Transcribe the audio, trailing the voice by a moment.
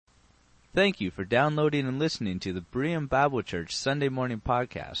Thank you for downloading and listening to the Berean Bible Church Sunday Morning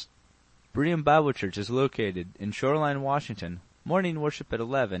Podcast. Berean Bible Church is located in Shoreline, Washington, morning worship at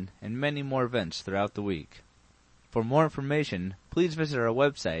 11, and many more events throughout the week. For more information, please visit our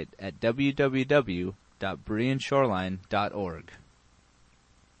website at www.bereanshoreline.org.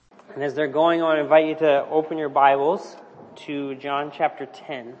 And as they're going on, I invite you to open your Bibles to John chapter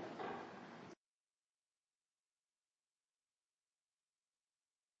 10.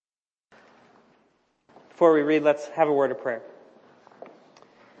 Before we read, let's have a word of prayer.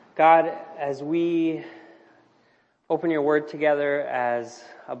 God, as we open your word together as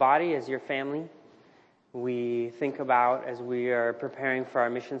a body, as your family, we think about, as we are preparing for our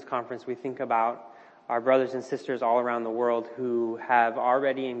missions conference, we think about our brothers and sisters all around the world who have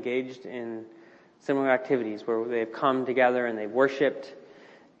already engaged in similar activities where they've come together and they've worshiped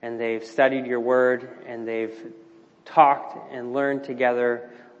and they've studied your word and they've talked and learned together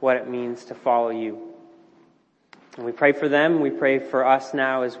what it means to follow you. And we pray for them. We pray for us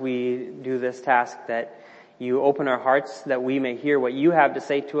now as we do this task that you open our hearts that we may hear what you have to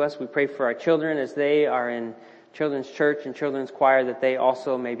say to us. We pray for our children as they are in children's church and children's choir that they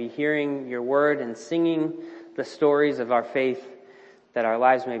also may be hearing your word and singing the stories of our faith, that our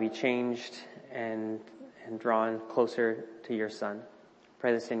lives may be changed and drawn closer to your Son.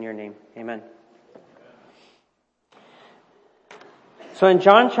 Pray this in your name. Amen. So in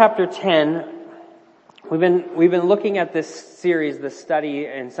John chapter 10, We've been looking at this series, this study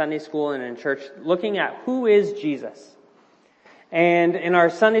in Sunday school and in church, looking at who is Jesus. And in our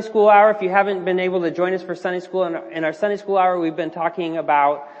Sunday school hour, if you haven't been able to join us for Sunday school, in our Sunday school hour, we've been talking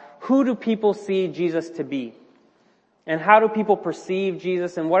about who do people see Jesus to be? And how do people perceive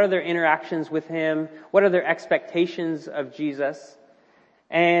Jesus? And what are their interactions with Him? What are their expectations of Jesus?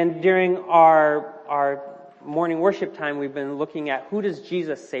 And during our morning worship time, we've been looking at who does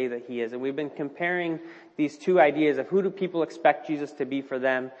Jesus say that He is? And we've been comparing these two ideas of who do people expect Jesus to be for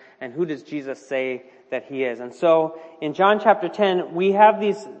them and who does Jesus say that He is. And so in John chapter 10, we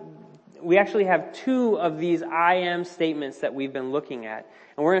actually have two of these I am statements that we've been looking at.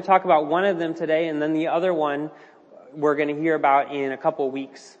 And we're going to talk about one of them today, and then the other one we're going to hear about in a couple of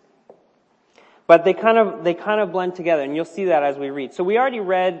weeks. But they kind of blend together, and you'll see that as we read. So we already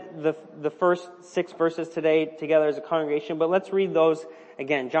read the first 6 verses today together as a congregation, but let's read those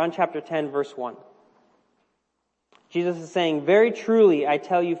again. John chapter 10, verse 1. Jesus is saying, "Very truly I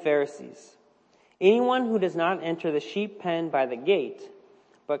tell you, Pharisees, anyone who does not enter the sheep pen by the gate,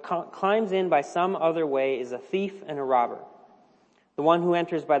 but climbs in by some other way is a thief and a robber. The one who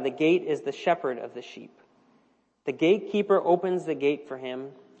enters by the gate is the shepherd of the sheep. The gatekeeper opens the gate for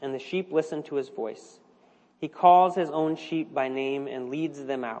him, and the sheep listen to his voice. He calls his own sheep by name and leads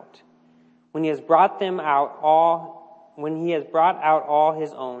them out. When he has brought out all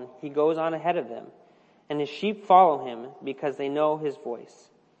his own, he goes on ahead of them, and his sheep follow him because they know his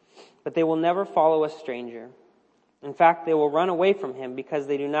voice. But they will never follow a stranger. In fact, they will run away from him because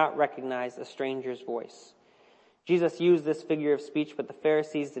they do not recognize a stranger's voice." Jesus used this figure of speech, but the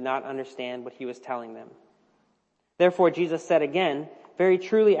Pharisees did not understand what he was telling them. Therefore Jesus said again, "Very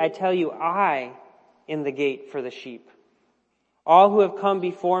truly I tell you, I am the gate for the sheep. All who have come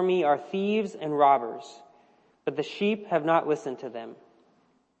before me are thieves and robbers, but the sheep have not listened to them.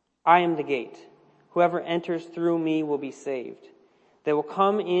 I am the gate. Whoever enters through me will be saved. They will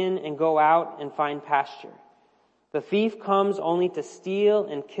come in and go out and find pasture. The thief comes only to steal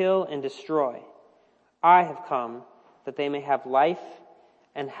and kill and destroy. I have come that they may have life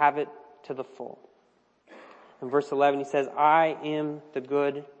and have it to the full." In verse 11, he says, "I am the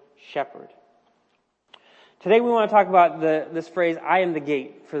good shepherd." Today we want to talk about this phrase, "I am the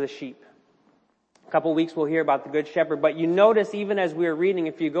gate for the sheep." A couple weeks we'll hear about the good shepherd, but you notice even as we are reading,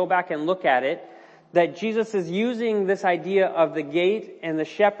 if you go back and look at it, that Jesus is using this idea of the gate and the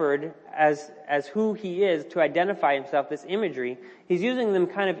shepherd as who he is to identify himself, this imagery. He's using them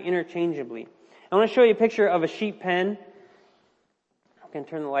kind of interchangeably. I want to show you a picture of a sheep pen. I can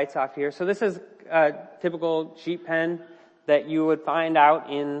turn the lights off here. So this is a typical sheep pen that you would find out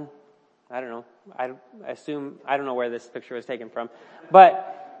in, I don't know, I don't know where this picture was taken from,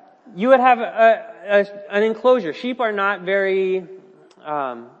 but you would have an enclosure. Sheep are not very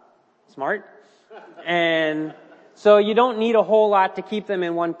smart, and so you don't need a whole lot to keep them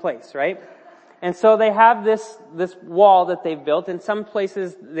in one place, right? And so they have this wall that they've built. In some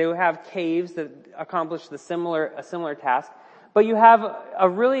places they will have caves that accomplish a similar task. But you have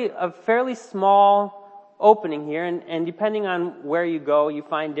a fairly small opening here, and depending on where you go, you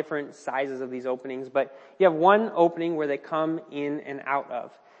find different sizes of these openings. But you have one opening where they come in and out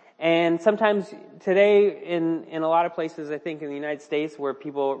of. And sometimes today in a lot of places, I think in the United States where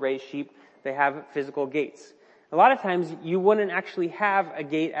people raise sheep, they have physical gates. A lot of times you wouldn't actually have a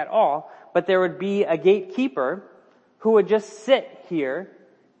gate at all, but there would be a gatekeeper who would just sit here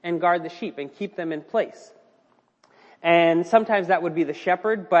and guard the sheep and keep them in place. And sometimes that would be the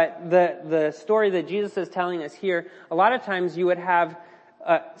shepherd, but the story that Jesus is telling us here, a lot of times you would have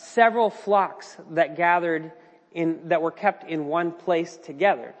several flocks that that were kept in one place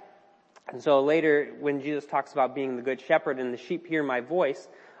together. And so later, when Jesus talks about being the good shepherd and the sheep hear my voice,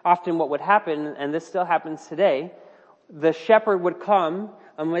 often what would happen, and this still happens today, the shepherd would come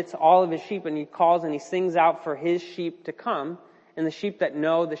amidst all of his sheep, and he calls and he sings out for his sheep to come, and the sheep that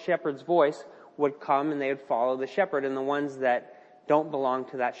know the shepherd's voice would come and they would follow the shepherd, and the ones that don't belong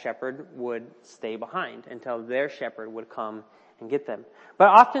to that shepherd would stay behind until their shepherd would come and get them. But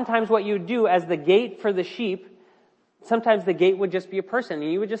oftentimes what you would do as the gate for the sheep, sometimes the gate would just be a person,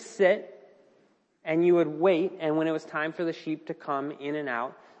 and you would just sit and you would wait, and when it was time for the sheep to come in and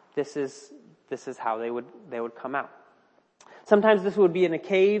out, this is how they would come out. Sometimes this would be in a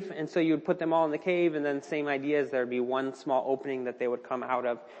cave, and so you would put them all in the cave, and then same idea as there would be one small opening that they would come out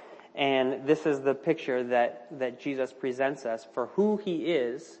of. And this is the picture that Jesus presents us for who he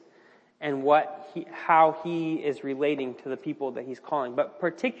is and how he is relating to the people that he's calling. But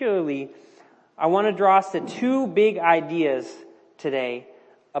particularly, I want to draw us to two big ideas today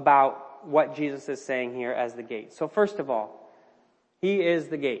about what Jesus is saying here as the gate. So first of all, he is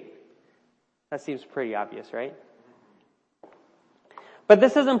the gate. That seems pretty obvious, right? But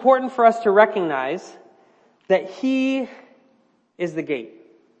this is important for us to recognize that he is the gate.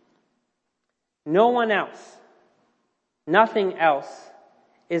 No one else, nothing else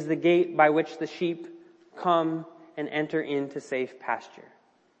is the gate by which the sheep come and enter into safe pasture.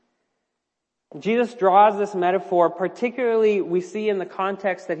 Jesus draws this metaphor, particularly we see in the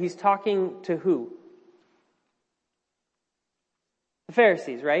context that he's talking to who? The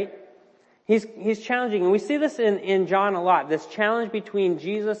Pharisees, right? He's challenging, and we see this in John a lot, this challenge between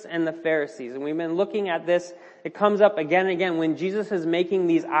Jesus and the Pharisees. And we've been looking at this, it comes up again and again when Jesus is making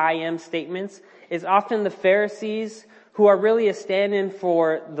these I am statements. It's often the Pharisees who are really a stand-in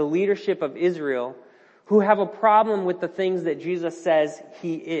for the leadership of Israel who have a problem with the things that Jesus says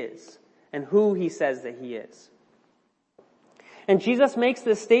he is and who he says that he is. And Jesus makes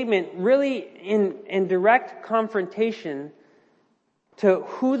this statement really in direct confrontation to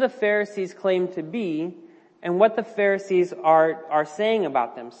who the Pharisees claim to be and what the Pharisees are saying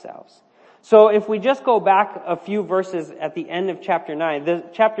about themselves. So if we just go back a few verses at the end of chapter 9,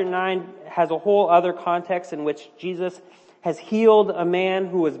 chapter 9 has a whole other context in which Jesus has healed a man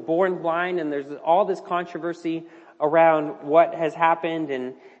who was born blind, and there's all this controversy around what has happened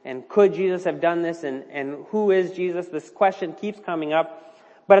and could Jesus have done this and who is Jesus? This question keeps coming up.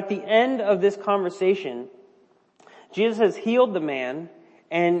 But at the end of this conversation, Jesus has healed the man,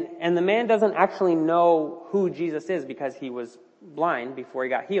 and the man doesn't actually know who Jesus is because he was blind before he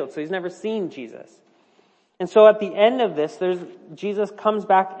got healed. So he's never seen Jesus. And so at the end of this, Jesus comes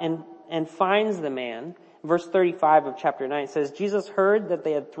back and finds the man. Verse 35 of chapter 9 says, Jesus heard that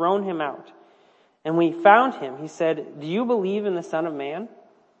they had thrown him out. And when he found him, he said, do you believe in the Son of Man?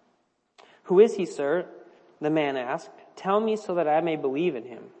 Who is he, sir? The man asked. Tell me so that I may believe in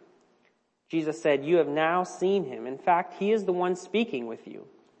him. Jesus said, you have now seen him. In fact, he is the one speaking with you.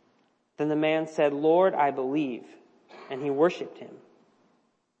 Then the man said, Lord, I believe. And he worshipped him.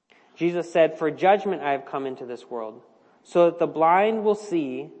 Jesus said, for judgment I have come into this world, so that the blind will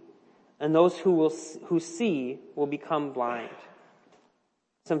see, and those who see will become blind.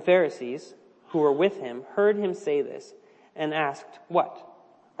 Some Pharisees who were with him heard him say this and asked, what?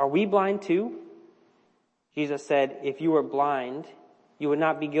 Are we blind too? Jesus said, if you were blind, you would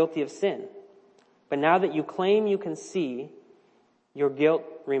not be guilty of sin. But now that you claim you can see, your guilt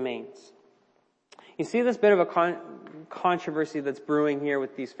remains. You see this bit of a controversy that's brewing here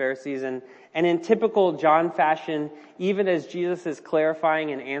with these Pharisees, and in typical John fashion, even as Jesus is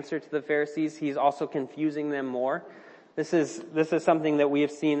clarifying an answer to the Pharisees, he's also confusing them more. This is something that we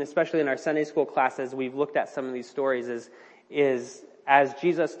have seen, especially in our Sunday school classes. We've looked at some of these stories. Is as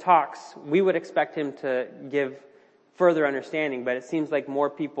Jesus talks, we would expect him to give further understanding, but it seems like more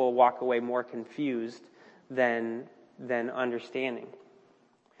people walk away more confused than understanding.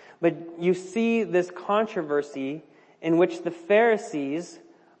 But you see this controversy in which the Pharisees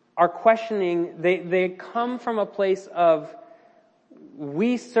are questioning, they come from a place of,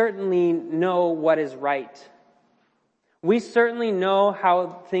 we certainly know what is right. We certainly know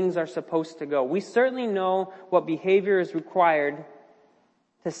how things are supposed to go. We certainly know what behavior is required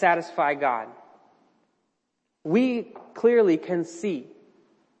to satisfy God. We clearly can see.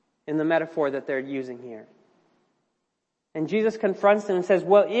 in the metaphor that they're using here. And Jesus confronts them and says,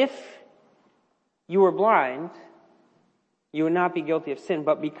 well, if you were blind, you would not be guilty of sin.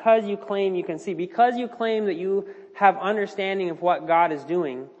 But because you claim you can see, because you claim that you have understanding of what God is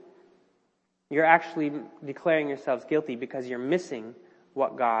doing, you're actually declaring yourselves guilty because you're missing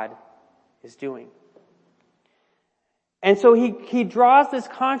what God is doing. And so he draws this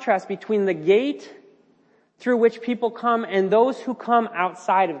contrast between the gate through which people come and those who come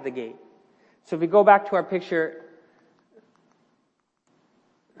outside of the gate. So if we go back to our picture,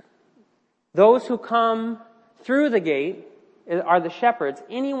 those who come through the gate are the shepherds.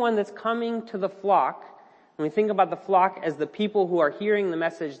 Anyone that's coming to the flock, and we think about the flock as the people who are hearing the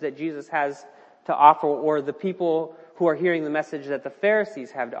message that Jesus has to offer, or the people who are hearing the message that the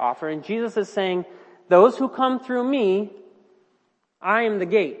Pharisees have to offer. And Jesus is saying, those who come through me, I am the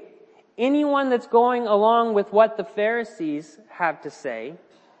gate. Anyone that's going along with what the Pharisees have to say,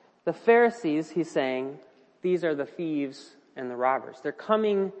 the Pharisees, he's saying, these are the thieves and the robbers. They're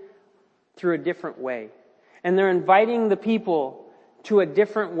coming through a different way. And they're inviting the people to a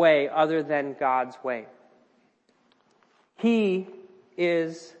different way other than God's way. He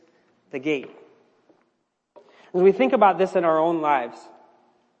is the gate. As we think about this in our own lives,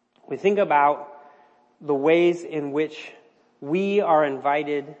 we think about the ways in which we are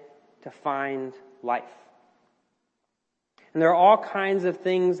invited to find life. And there are all kinds of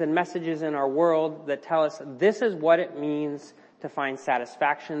things and messages in our world that tell us this is what it means to find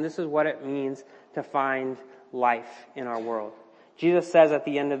satisfaction. This is what it means to find life in our world. Jesus says at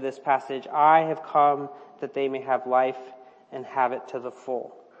the end of this passage, I have come that they may have life and have it to the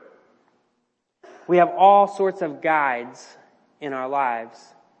full. We have all sorts of guides in our lives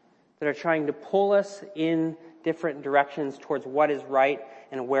that are trying to pull us in different directions towards what is right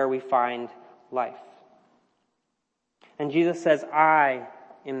and where we find life. And Jesus says, I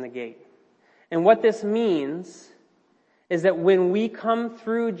am the gate. And what this means is that when we come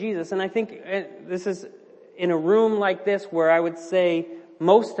through Jesus, and I think this is in a room like this where I would say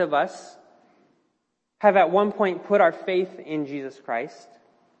most of us have at one point put our faith in Jesus Christ,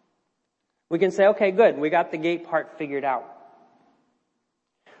 we can say, okay, good, we got the gate part figured out.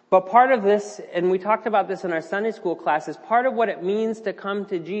 But part of this, and we talked about this in our Sunday school classes, part of what it means to come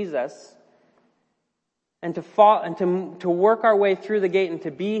to Jesus and to work our way through the gate and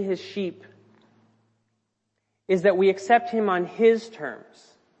to be his sheep is that we accept him on his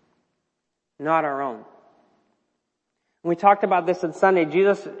terms, not our own. We talked about this on Sunday.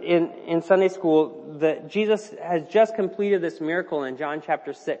 Jesus, in Sunday school, Jesus has just completed this miracle in John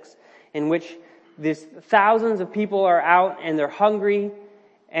chapter 6, in which these thousands of people are out and they're hungry,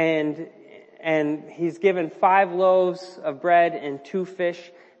 and he's given 5 loaves of bread and 2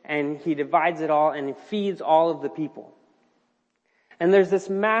 fish, and he divides it all and he feeds all of the people. And there's this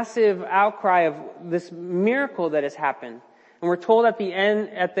massive outcry of this miracle that has happened. And we're told at the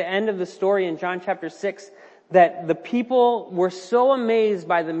end of the story in John chapter 6 that the people were so amazed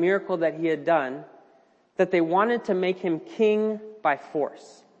by the miracle that he had done that they wanted to make him king by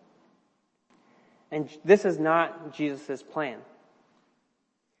force. And this is not Jesus' plan.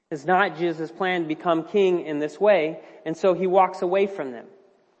 It's not Jesus' plan to become king in this way, and so he walks away from them.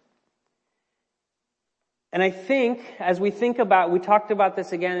 And I think, as we talked about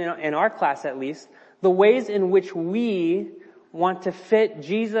this again in our class at least, the ways in which we want to fit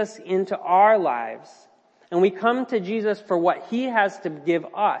Jesus into our lives, and we come to Jesus for what he has to give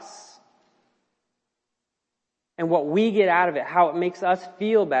us, and what we get out of it, how it makes us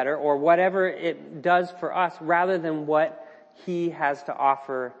feel better, or whatever it does for us, rather than what he has to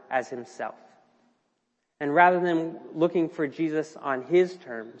offer as himself. And rather than looking for Jesus on his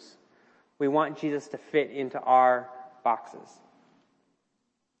terms, we want Jesus to fit into our boxes.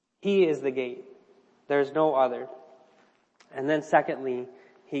 He is the gate. There's no other. And then secondly,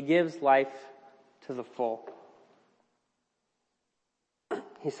 he gives life to the full.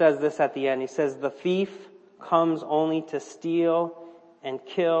 He says this at the end. He says, the thief comes only to steal and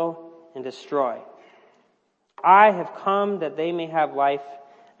kill and destroy. I have come that they may have life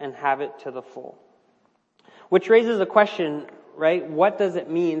and have it to the full. Which raises a question, right? What does it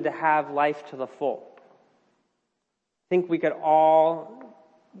mean to have life to the full? I think we could all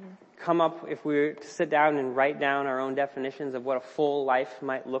come up, if we were to sit down and write down our own definitions of what a full life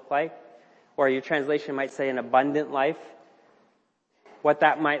might look like, or your translation might say an abundant life, what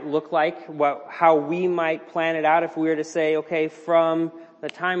that might look like, how we might plan it out if we were to say, okay, from the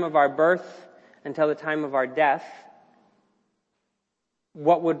time of our birth until the time of our death,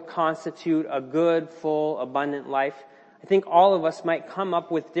 what would constitute a good, full, abundant life? I think all of us might come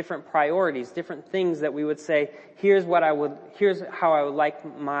up with different priorities, different things that we would say, here's how I would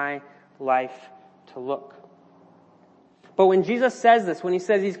like my life to look. But when Jesus says this, when he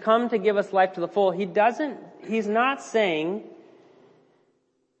says he's come to give us life to the full, he's not saying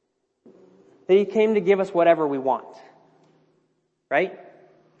that he came to give us whatever we want. Right?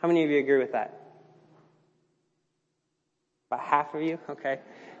 How many of you agree with that? About half of you? Okay.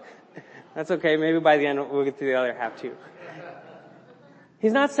 That's okay. Maybe by the end we'll get to the other half too.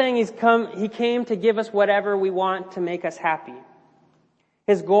 He's not saying he came to give us whatever we want to make us happy.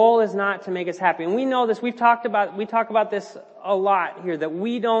 His goal is not to make us happy. And we know this. We talk about this a lot here, that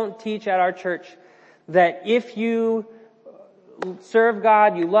we don't teach at our church that if you serve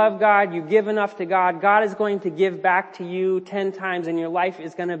God, you love God, you give enough to God, God is going to give back to you 10 times and your life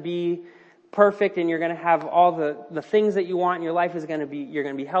is going to be perfect and you're going to have all the things that you want and your life is going to be, you're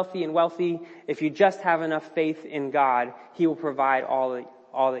going to be healthy and wealthy. If you just have enough faith in God, He will provide all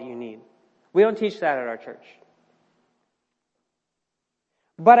that you need. We don't teach that at our church.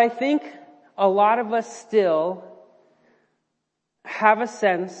 But I think a lot of us still have a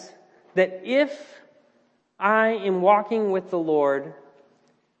sense that if I am walking with the Lord,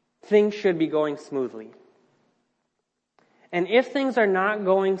 things should be going smoothly. And if things are not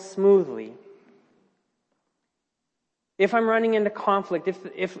going smoothly, if I'm running into conflict,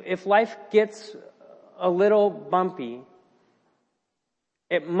 if life gets a little bumpy,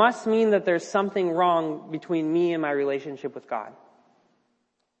 it must mean that there's something wrong between me and my relationship with God.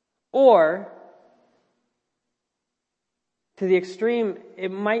 Or, to the extreme,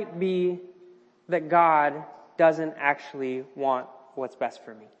 it might be that God doesn't actually want what's best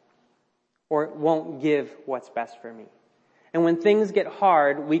for me, or won't give what's best for me. And when things get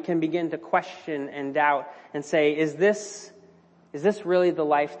hard, we can begin to question and doubt and say, is this really the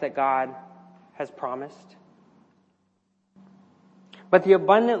life that God has promised? But the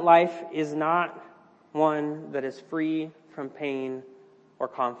abundant life is not one that is free from pain or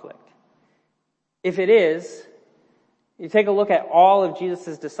conflict. If it is, you take a look at all of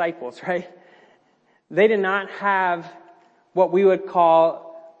Jesus' disciples, right? They did not have what we would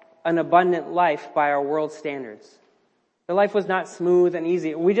call an abundant life by our world standards. Their life was not smooth and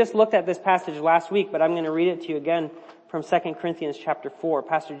easy. We just looked at this passage last week, but I'm going to read it to you again from 2 Corinthians chapter 4.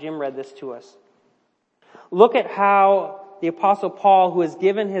 Pastor Jim read this to us. Look at how the Apostle Paul, who has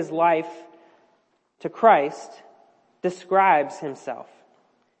given his life to Christ, describes himself.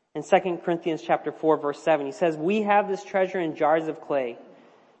 In 2 Corinthians chapter 4, verse 7, he says, "We have this treasure in jars of clay,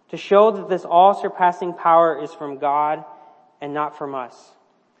 to show that this all-surpassing power is from God and not from us.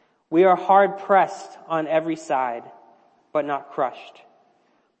 We are hard-pressed on every side, but not crushed.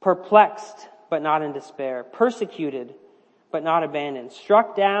 Perplexed, but not in despair. Persecuted, but not abandoned.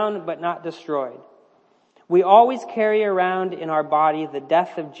 Struck down, but not destroyed. We always carry around in our body the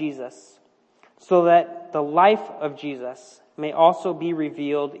death of Jesus, so that the life of Jesus may also be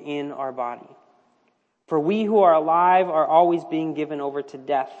revealed in our body. For we who are alive are always being given over to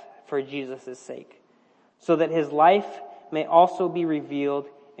death for Jesus' sake, so that His life may also be revealed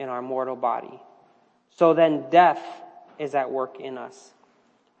in our mortal body. So then death is at work in us,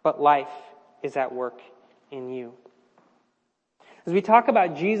 but life is at work in you." As we talk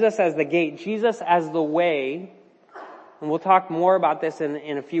about Jesus as the gate, Jesus as the way, and we'll talk more about this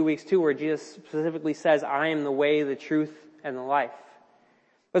in a few weeks too, where Jesus specifically says, "I am the way, the truth, and the life."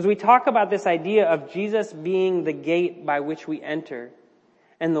 As we talk about this idea of Jesus being the gate by which we enter,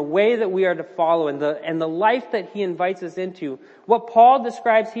 and the way that we are to follow, and the life that He invites us into, what Paul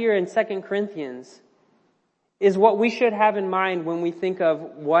describes here in 2 Corinthians is what we should have in mind when we think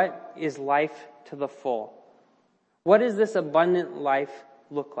of what is life to the full. What does this abundant life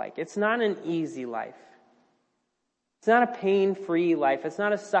look like? It's not an easy life. It's not a pain-free life. It's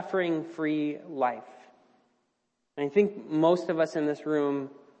not a suffering-free life. And I think most of us in this room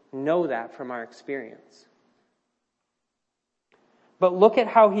know that from our experience. But look at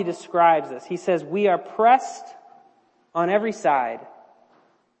how he describes this. He says, "We are pressed on every side,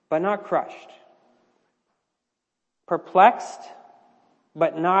 but not crushed. Perplexed,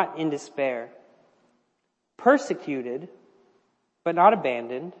 but not in despair. Persecuted, but not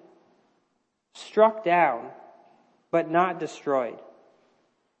abandoned. Struck down, but not destroyed."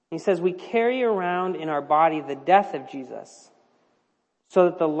 He says, we carry around in our body the death of Jesus, so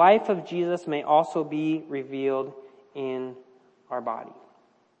that the life of Jesus may also be revealed in our body.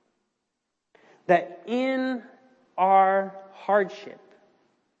 That in our hardship,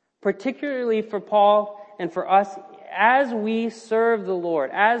 particularly for Paul and for us, as we serve the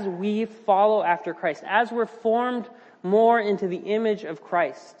Lord, as we follow after Christ, as we're formed more into the image of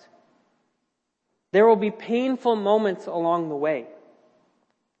Christ, There will be painful moments along the way.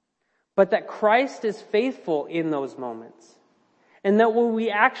 But that Christ is faithful in those moments. And that what we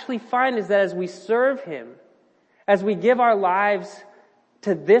actually find is that as we serve Him, as we give our lives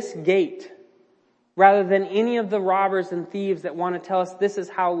to this gate, rather than any of the robbers and thieves that want to tell us this is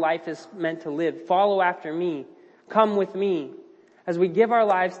how life is meant to live, follow after me, come with me, as we give our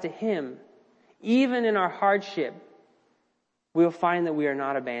lives to Him, even in our hardship, we will find that we are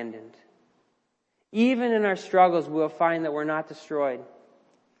not abandoned. Even in our struggles, we will find that we're not destroyed.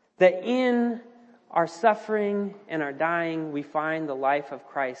 That in our suffering and our dying, we find the life of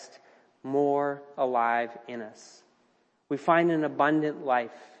Christ more alive in us. We find an abundant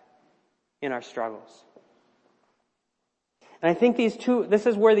life in our struggles. And I think this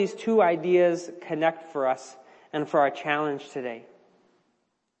is where these two ideas connect for us and for our challenge today.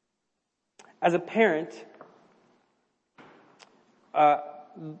 As a parent,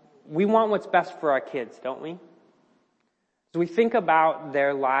 we want what's best for our kids, don't we? As we think about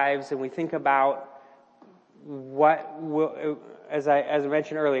their lives and we think about as I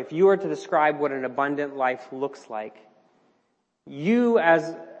mentioned earlier, if you were to describe what an abundant life looks like, you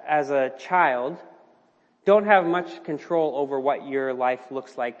as a child don't have much control over what your life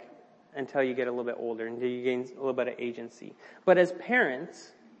looks like until you get a little bit older, until you gain a little bit of agency. But as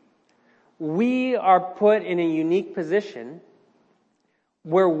parents, we are put in a unique position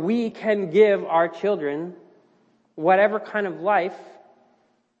where we can give our children whatever kind of life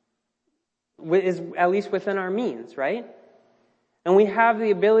is at least within our means, right? And we have the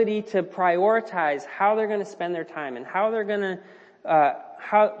ability to prioritize how they're going to spend their time and how they're going to,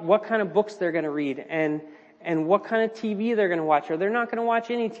 what kind of books they're going to read and what kind of TV they're going to watch, or they're not going to watch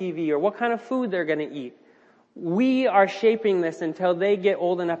any TV, or what kind of food they're going to eat. We are shaping this until they get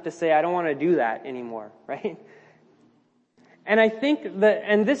old enough to say, I don't want to do that anymore, right? And I think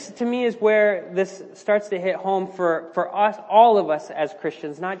and this to me is where this starts to hit home for us, all of us as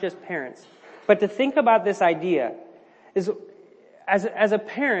Christians, not just parents. But to think about this idea is, as a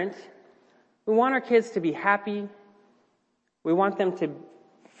parent, we want our kids to be happy. We want them to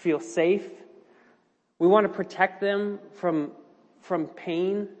feel safe. We want to protect them from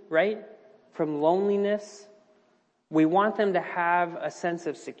pain, right? From loneliness. We want them to have a sense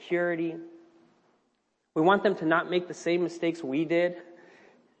of security. We want them to not make the same mistakes we did.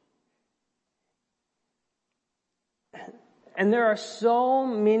 And there are so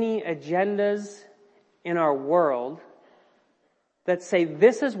many agendas in our world that say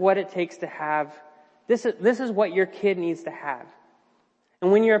this is what it takes to have, this is what your kid needs to have.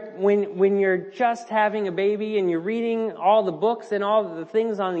 And when you're just having a baby and you're reading all the books and all the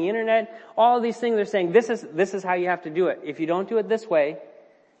things on the internet, all of these things are saying this is how you have to do it. If you don't do it this way,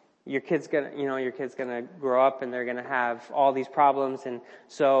 your kid's gonna grow up and they're gonna have all these problems. And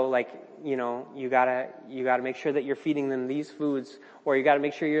so you gotta make sure that you're feeding them these foods, or you gotta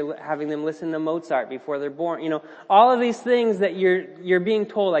make sure you're having them listen to Mozart before they're born. All of these things that you're being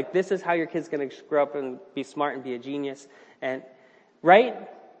told, like, this is how your kid's gonna grow up and be smart and be a genius. And, right?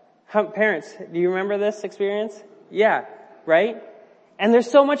 Parents, do you remember this experience? Yeah, right? And there's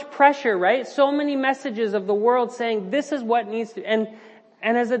so much pressure, right? So many messages of the world saying this is what needs to,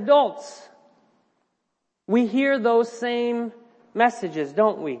 and as adults, we hear those same messages,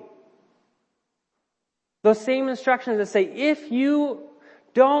 don't we? Those same instructions that say, if you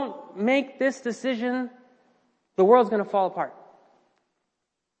don't make this decision, the world's going to fall apart.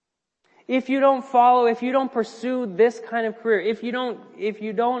 If you don't pursue this kind of career, if you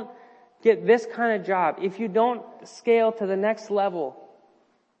don't get this kind of job, if you don't scale to the next level,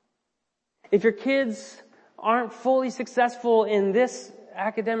 if your kids aren't fully successful in this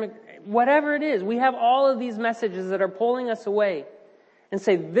academic, whatever it is, we have all of these messages that are pulling us away and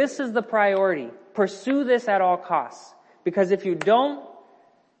say, this is the priority. Pursue this at all costs. Because if you don't,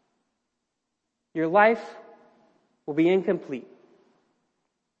 your life will be incomplete.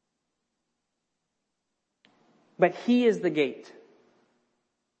 But He is the gate.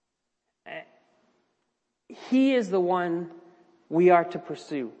 He is the one we are to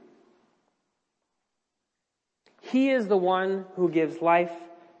pursue. He is the one who gives life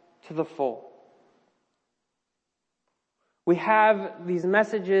to the full. We have these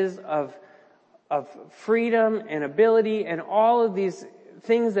messages of freedom and ability and all of these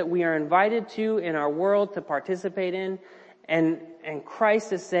things that we are invited to in our world to participate in. And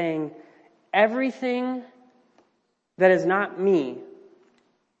Christ is saying, everything that is not me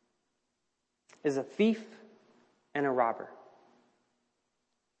is a thief and a robber.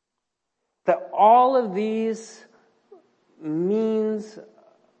 That all of these means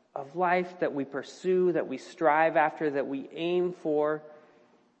of life that we pursue, that we strive after, that we aim for,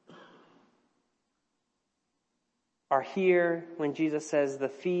 are here when Jesus says, the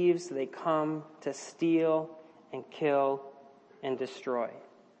thieves, they come to steal and kill and destroy.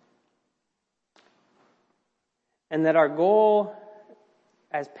 And that our goal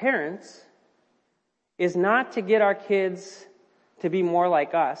as parents is not to get our kids to be more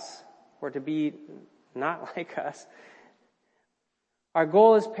like us or to be not like us. Our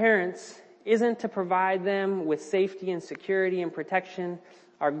goal as parents isn't to provide them with safety and security and protection.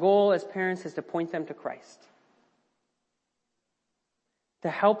 Our goal as parents is to point them to Christ. To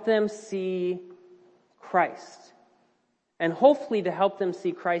help them see Christ. And hopefully to help them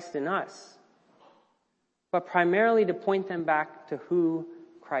see Christ in us. But primarily to point them back to who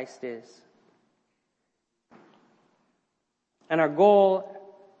Christ is. And our goal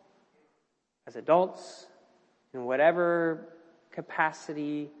as adults, in whatever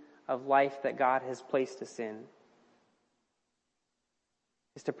capacity of life that God has placed us in,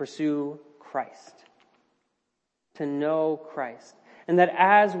 is to pursue Christ. To know Christ. And that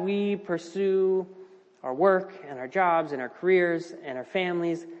as we pursue our work and our jobs and our careers and our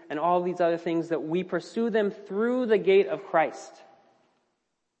families and all these other things, that we pursue them through the gate of Christ.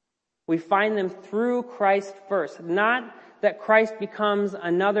 We find them through Christ first. Not that Christ becomes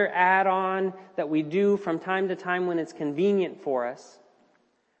another add-on that we do from time to time when it's convenient for us.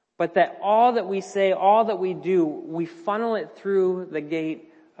 But that all that we say, all that we do, we funnel it through the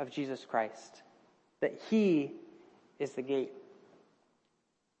gate of Jesus Christ. That He is the gate.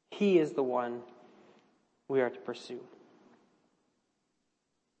 He is the one we are to pursue.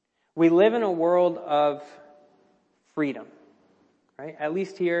 We live in a world of freedom, right? At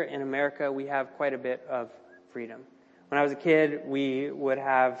least here in America, we have quite a bit of freedom. When I was a kid,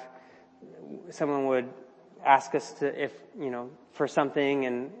 someone would ask us for something,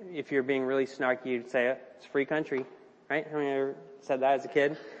 and if you're being really snarky, you'd say, it's a free country, right? How many ever said that as a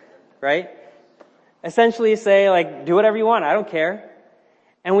kid, right? Essentially say, do whatever you want, I don't care.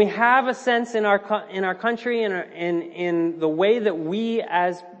 And we have a sense in our country and in the way that we,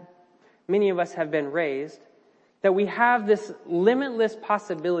 as many of us have been raised, that we have this limitless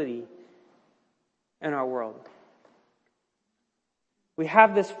possibility in our world. We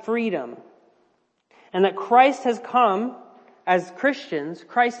have this freedom. And that Christ has come, as Christians,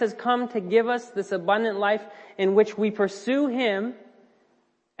 Christ has come to give us this abundant life in which we pursue Him,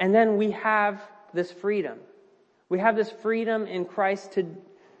 and then we have this freedom. We have this freedom in Christ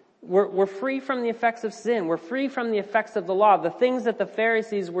we're free from the effects of sin. We're free from the effects of the law. The things that the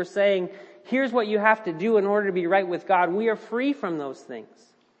Pharisees were saying, here's what you have to do in order to be right with God. We are free from those things.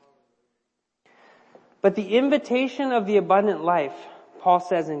 But the invitation of the abundant life, Paul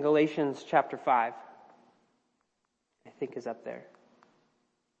says in Galatians chapter 5, I think is up there.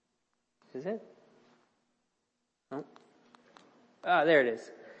 Is it? Oh. There it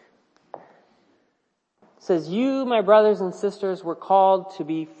is. It says, you, my brothers and sisters, were called to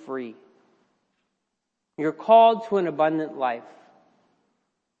be free. You're called to an abundant life.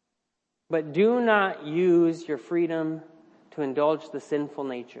 But do not use your freedom to indulge the sinful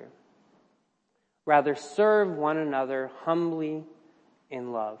nature. Rather, serve one another humbly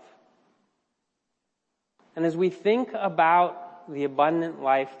in love. And as we think about the abundant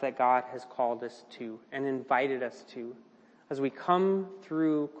life that God has called us to and invited us to, as we come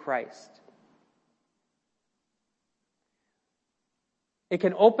through Christ, it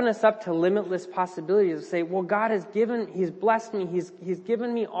can open us up to limitless possibilities to say, well, God He's blessed me, He's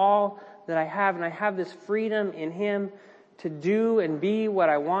given me all that I have, and I have this freedom in Him to do and be what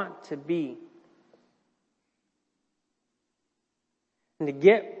I want to be. And to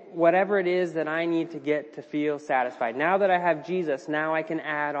get whatever it is that I need to get to feel satisfied. Now that I have Jesus, now I can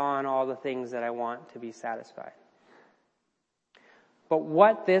add on all the things that I want to be satisfied. But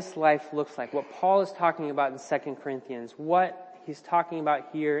what this life looks like, what Paul is talking about in 2 Corinthians, what he's talking about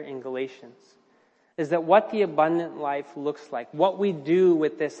here in Galatians, is that what the abundant life looks like, what we do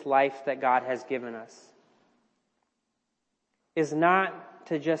with this life that God has given us, is not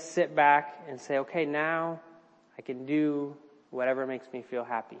to just sit back and say, okay, now I can do whatever makes me feel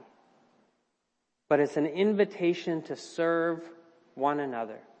happy. But it's an invitation to serve one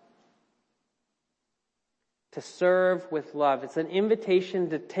another. To serve with love. It's an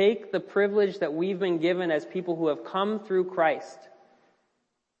invitation to take the privilege that we've been given as people who have come through Christ,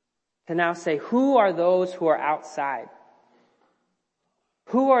 to now say, who are those who are outside?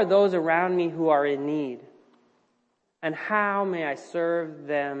 Who are those around me who are in need? And how may I serve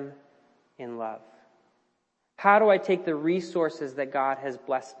them in love? How do I take the resources that God has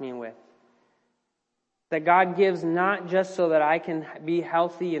blessed me with? That God gives not just so that I can be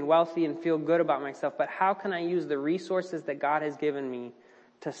healthy and wealthy and feel good about myself, but how can I use the resources that God has given me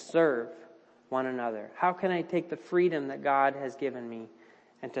to serve one another? How can I take the freedom that God has given me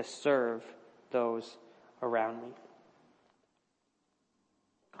and to serve those around me?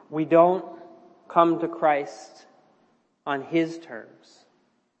 We don't come to Christ on His terms.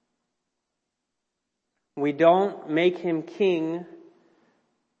 We don't make Him king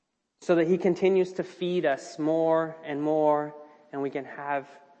so that He continues to feed us more and more and we can have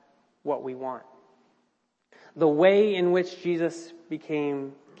what we want. The way in which Jesus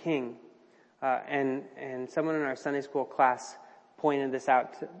became king, and someone in our Sunday school class pointed this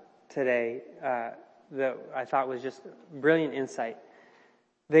out today that I thought was just brilliant insight.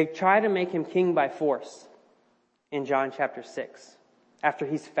 They try to make Him king by force in John chapter 6 after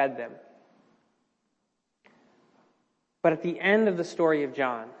He's fed them. But at the end of the story of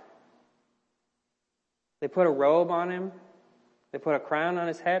John, they put a robe on Him. They put a crown on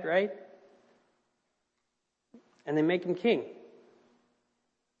His head, right? And they make Him king.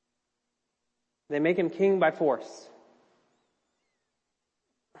 They make Him king by force.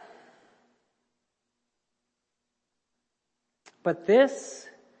 But this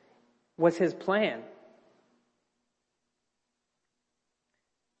was His plan.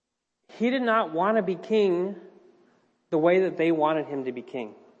 He did not want to be king the way that they wanted Him to be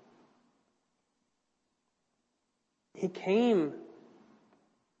king. He came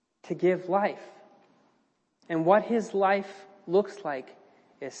to give life. And what His life looks like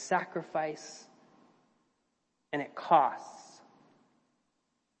is sacrifice, and it costs.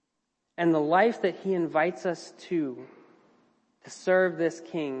 And the life that He invites us to serve this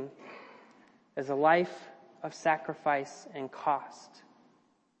King is a life of sacrifice and cost.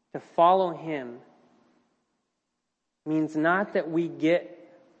 To follow Him means not that we get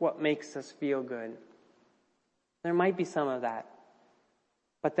what makes us feel good. There might be some of that,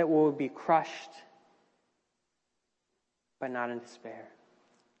 but that we'll be crushed, but not in despair.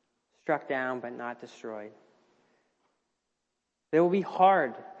 Struck down, but not destroyed. It will be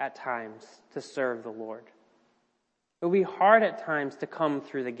hard at times to serve the Lord. It will be hard at times to come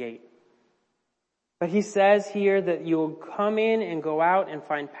through the gate. But He says here that you will come in and go out and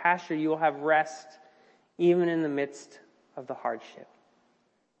find pasture. You will have rest even in the midst of the hardship.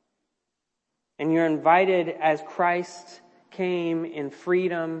 And you're invited, as Christ came in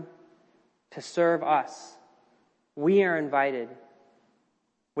freedom to serve us. We are invited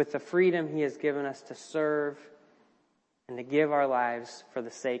with the freedom He has given us to serve and to give our lives for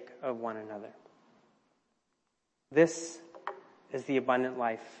the sake of one another. This is the abundant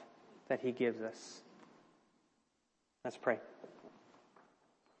life that He gives us. Let's pray.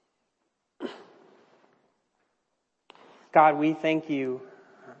 God, we thank You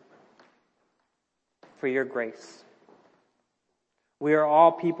for Your grace. We are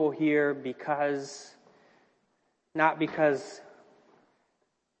all people here not because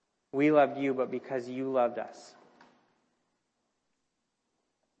we loved You, but because You loved us.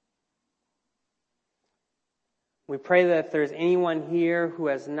 We pray that if there's anyone here who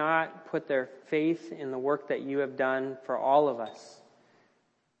has not put their faith in the work that You have done for all of us,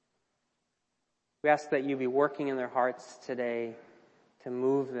 we ask that You be working in their hearts today to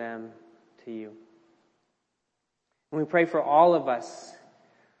move them to You. And we pray for all of us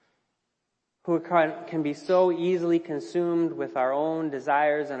who can be so easily consumed with our own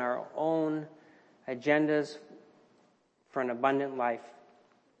desires and our own agendas for an abundant life.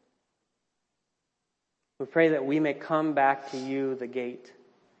 We pray that we may come back to You, the gate,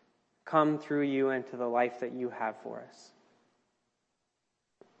 come through You into the life that You have for us.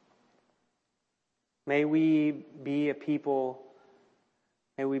 May we be a people,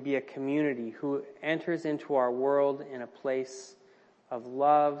 may we be a community who enters into our world in a place of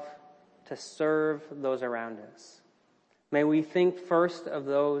love to serve those around us. May we think first of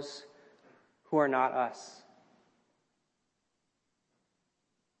those who are not us.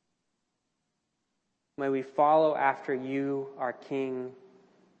 May we follow after You, our King,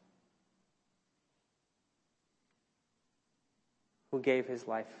 who gave His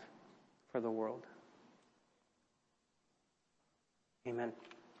life for the world. Amen.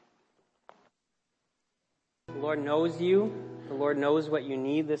 The Lord knows you. The Lord knows what you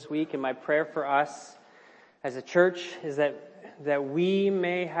need this week. And my prayer for us as a church is that we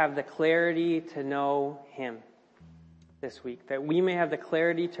may have the clarity to know Him this week. That we may have the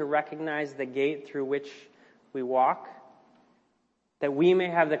clarity to recognize the gate through which we walk. That we may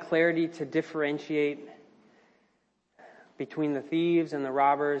have the clarity to differentiate between the thieves and the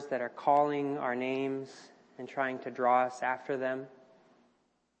robbers that are calling our names and trying to draw us after them,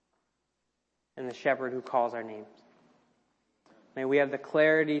 and the shepherd who calls our names. May we have the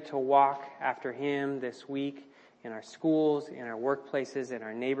clarity to walk after Him this week in our schools, in our workplaces, in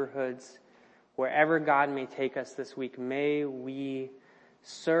our neighborhoods, wherever God may take us this week, may we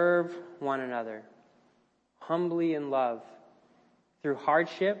serve one another humbly in love. Through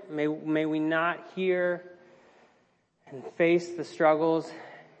hardship, may we not hear and face the struggles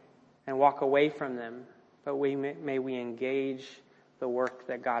and walk away from them, but may we engage the work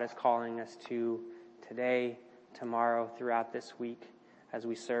that God is calling us to today, tomorrow, throughout this week, as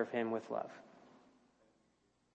we serve Him with love.